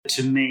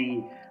To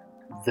me,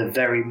 the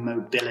very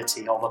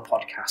mobility of a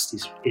podcast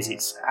is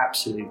its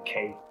absolute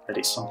key, that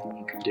it's something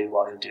you can do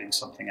while you're doing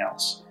something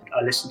else.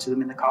 I listen to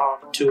them in the car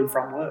to and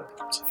from work.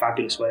 It's a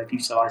fabulous way of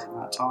utilising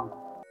that time.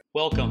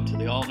 Welcome to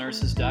the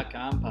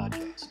allnurses.com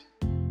podcast.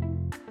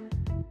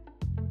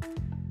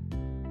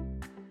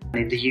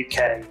 In the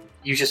UK,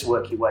 you just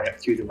work your way up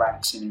through the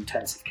ranks in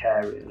intensive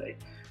care, really.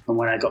 And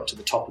when I got to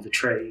the top of the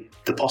tree,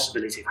 the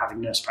possibility of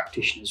having nurse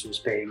practitioners was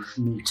being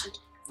mooted.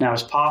 Now,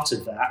 as part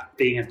of that,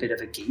 being a bit of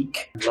a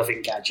geek,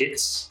 loving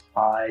gadgets,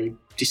 I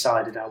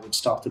decided I would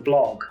start a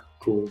blog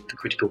called the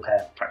Critical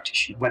Care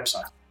Practitioner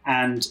website.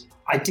 And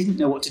I didn't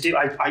know what to do.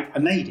 I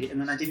made it,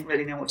 and then I didn't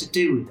really know what to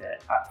do with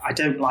it. I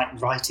don't like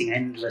writing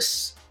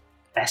endless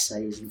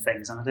essays and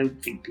things, and I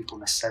don't think people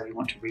necessarily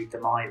want to read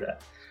them either.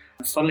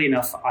 Funnily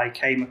enough, I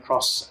came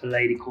across a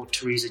lady called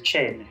Teresa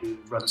Chin, who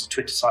runs a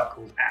Twitter site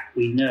called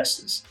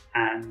 @WeNurses,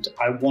 and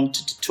I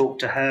wanted to talk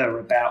to her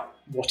about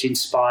what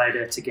inspired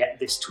her to get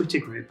this Twitter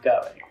group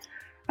going.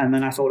 And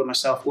then I thought to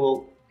myself,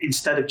 well,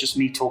 instead of just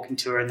me talking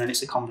to her and then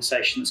it's a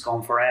conversation that's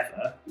gone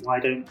forever, why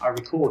don't I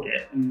record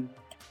it and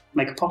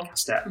make a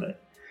podcast out of it?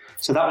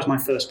 So that was my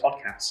first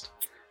podcast.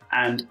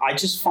 And I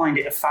just find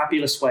it a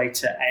fabulous way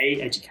to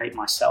A, educate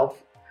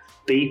myself,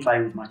 B,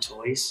 play with my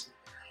toys,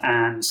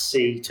 and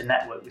C, to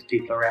network with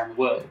people around the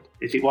world.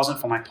 If it wasn't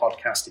for my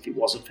podcast, if it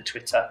wasn't for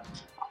Twitter,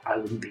 I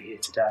wouldn't be here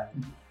today.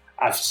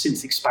 I've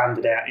since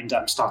expanded out into,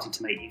 I'm starting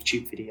to make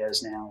YouTube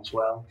videos now as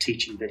well,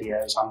 teaching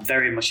videos. I'm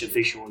very much a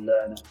visual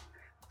learner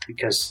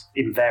because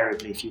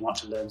invariably if you want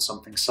to learn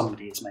something,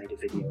 somebody has made a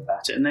video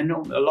about it. And then a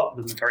lot of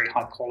them are very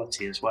high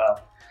quality as well.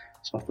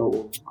 So I thought,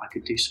 well, I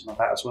could do some of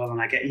that as well.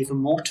 And I get even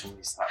more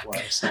toys that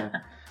way. So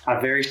I have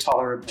a very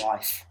tolerant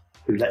wife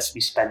who lets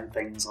me spend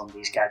things on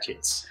these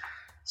gadgets.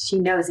 She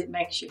knows it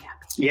makes you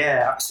happy.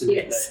 Yeah,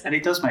 absolutely. Yes. And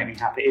it does make me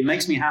happy. It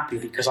makes me happy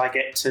because I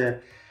get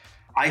to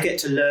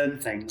learn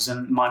things,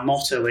 and my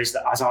motto is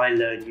that as I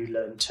learn, you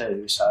learn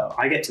too. So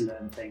I get to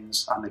learn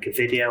things. I make a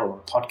video or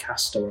a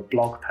podcast or a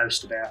blog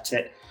post about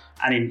it,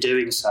 and in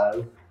doing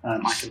so,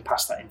 I can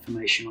pass that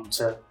information on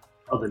to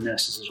other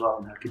nurses as well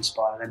and help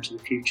inspire them to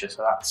the future.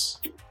 So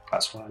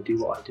that's why I do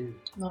what I do.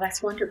 Well,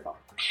 that's wonderful.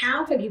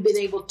 How have you been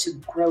able to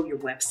grow your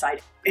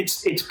website?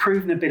 It's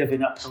proven a bit of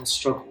an uphill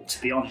struggle,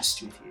 to be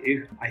honest with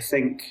you. I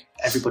think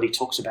everybody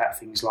talks about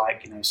things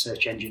like,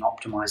 search engine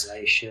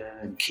optimization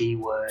and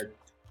keyword,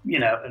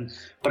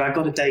 but I've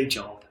got a day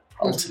job,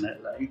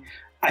 ultimately.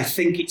 I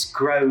think it's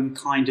grown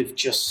kind of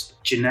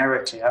just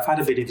generically. I've had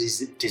a bit of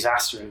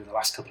disaster over the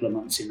last couple of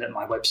months in that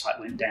my website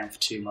went down for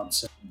 2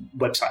 months. And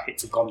website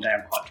hits have gone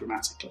down quite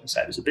dramatically,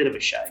 so it was a bit of a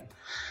shame.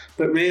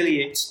 But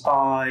really it's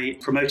by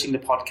promoting the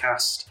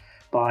podcast,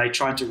 by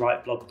trying to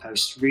write blog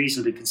posts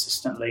reasonably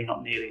consistently,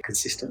 not nearly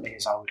consistently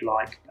as I would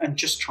like, and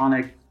just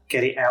trying to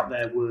get it out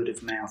there word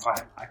of mouth.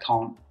 I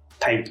can't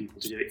pay people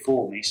to do it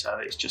for me, so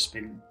it's just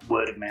been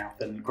word of mouth,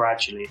 and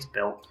gradually it's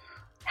built.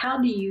 How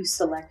do you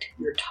select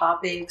your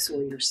topics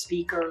or your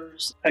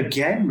speakers?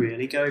 Again,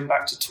 really, going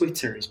back to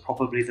Twitter is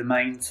probably the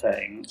main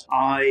thing.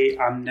 I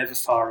am never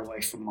far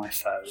away from my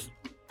phone.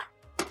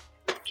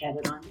 Get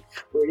it on.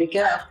 Where'd it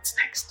go? It's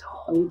next door.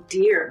 Oh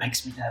dear. It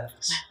makes me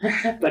nervous.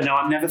 But no,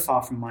 I'm never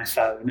far from my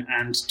phone.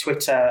 And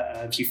Twitter,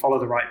 if you follow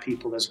the right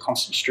people, there's a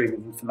constant stream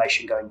of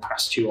information going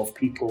past you of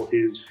people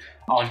who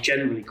are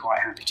generally quite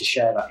happy to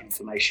share that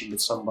information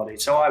with somebody.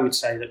 So I would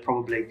say that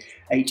probably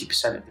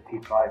 80% of the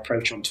people I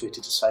approach on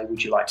Twitter to say,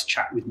 would you like to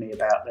chat with me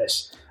about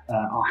this,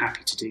 are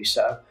happy to do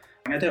so.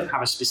 I don't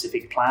have a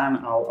specific plan.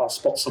 I'll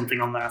spot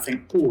something on there. I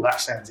think, oh, that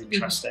sounds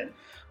interesting.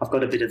 I've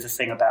got a bit of the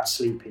thing about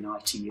sleep in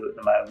ITU at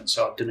the moment,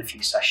 so I've done a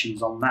few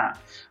sessions on that.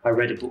 I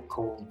read a book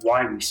called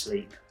Why We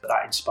Sleep.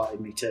 That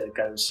inspired me to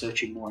go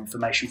searching more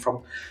information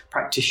from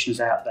practitioners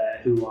out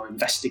there who are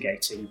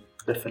investigating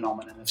the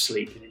phenomenon of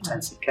sleep in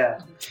intensive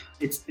care.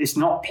 It's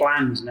not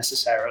planned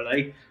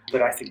necessarily,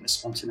 but I think the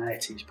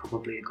spontaneity is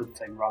probably a good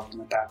thing rather than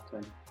a bad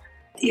thing.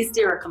 Is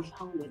there a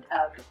component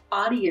of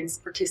audience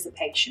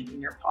participation in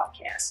your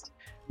podcast?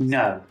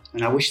 No,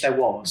 and I wish there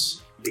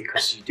was,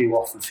 because you do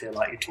often feel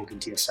like you're talking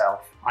to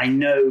yourself. I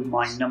know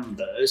my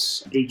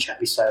numbers. Each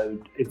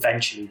episode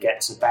eventually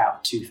gets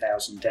about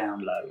 2,000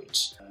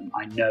 downloads.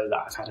 I know that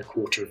I've had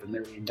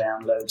 250,000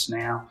 downloads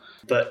now,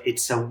 but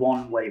it's a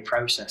one-way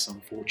process,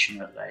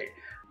 unfortunately.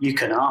 You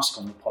can ask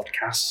on the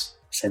podcast,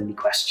 send me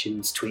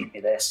questions, tweet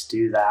me this,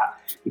 do that.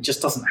 It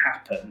just doesn't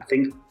happen. I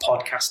think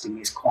podcasting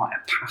is quite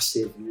a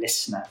passive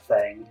listener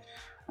thing.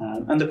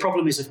 And the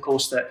problem is, of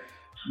course, that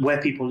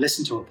where people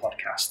listen to a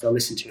podcast, they'll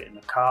listen to it in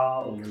the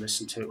car or they'll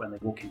listen to it when they're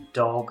walking the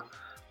dog.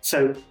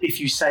 So if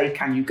you say,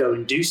 can you go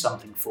and do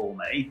something for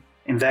me?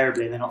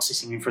 Invariably, they're not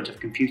sitting in front of a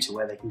computer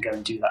where they can go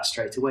and do that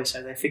straight away,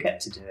 so they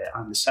forget to do it.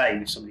 I'm the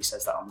same. If somebody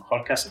says that on the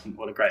podcast, I think,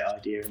 what a great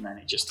idea, and then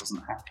it just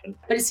doesn't happen.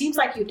 But it seems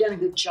like you've done a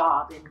good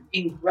job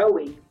in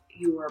growing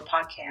your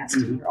podcast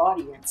and your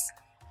audience.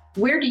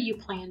 Where do you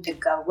plan to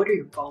go? What are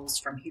your goals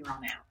from here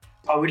on out?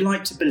 I would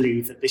like to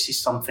believe that this is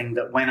something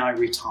that when I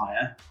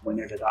retire,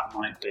 whenever that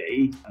might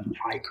be,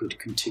 I could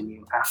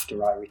continue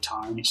after I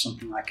retire, and it's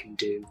something I can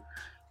do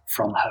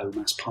from home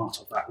as part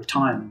of that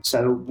retirement.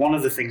 So one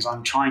of the things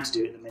I'm trying to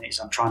do at the minute is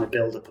I'm trying to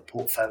build up a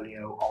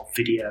portfolio of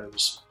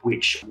videos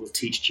which will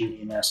teach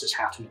junior nurses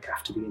how to look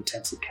after the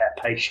intensive care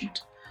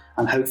patient.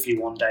 And hopefully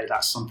one day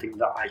that's something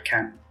that I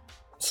can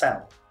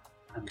sell,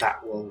 and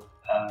that will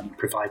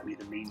provide me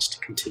the means to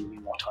continue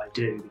what I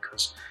do,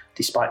 because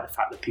despite the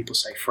fact that people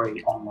say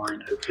free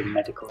online open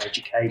medical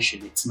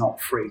education, it's not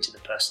free to the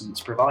person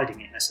that's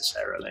providing it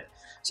necessarily.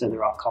 So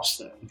there are costs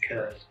that are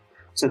incurred.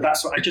 So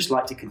that's what I just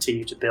like to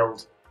continue to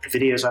build. The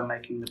videos I'm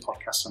making, the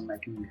podcasts I'm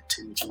making, and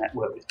continue to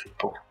network with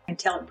people.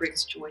 Until it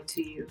brings joy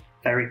to you.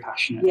 Very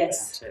passionate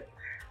Yes. about it.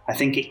 I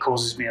think it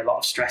causes me a lot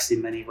of stress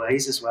in many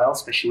ways as well,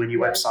 especially when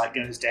your website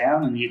goes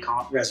down and you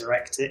can't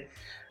resurrect it.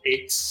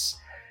 It's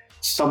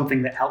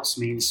something that helps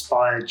me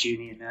inspire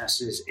junior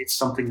nurses. It's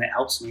something that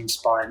helps me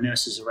inspire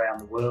nurses around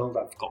the world.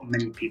 I've got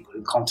many people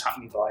who contact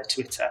me via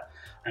Twitter,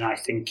 and I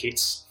think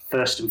it's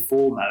first and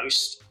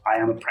foremost, I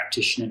am a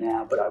practitioner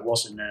now, but I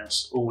was a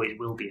nurse, always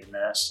will be a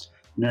nurse.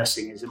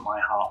 Nursing is at my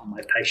heart, and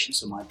my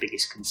patients are my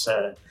biggest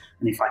concern.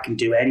 And if I can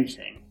do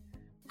anything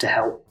to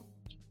help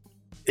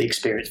the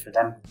experience for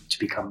them to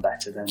become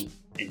better, then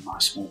in my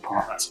small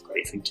part, that's a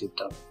great thing to have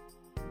done.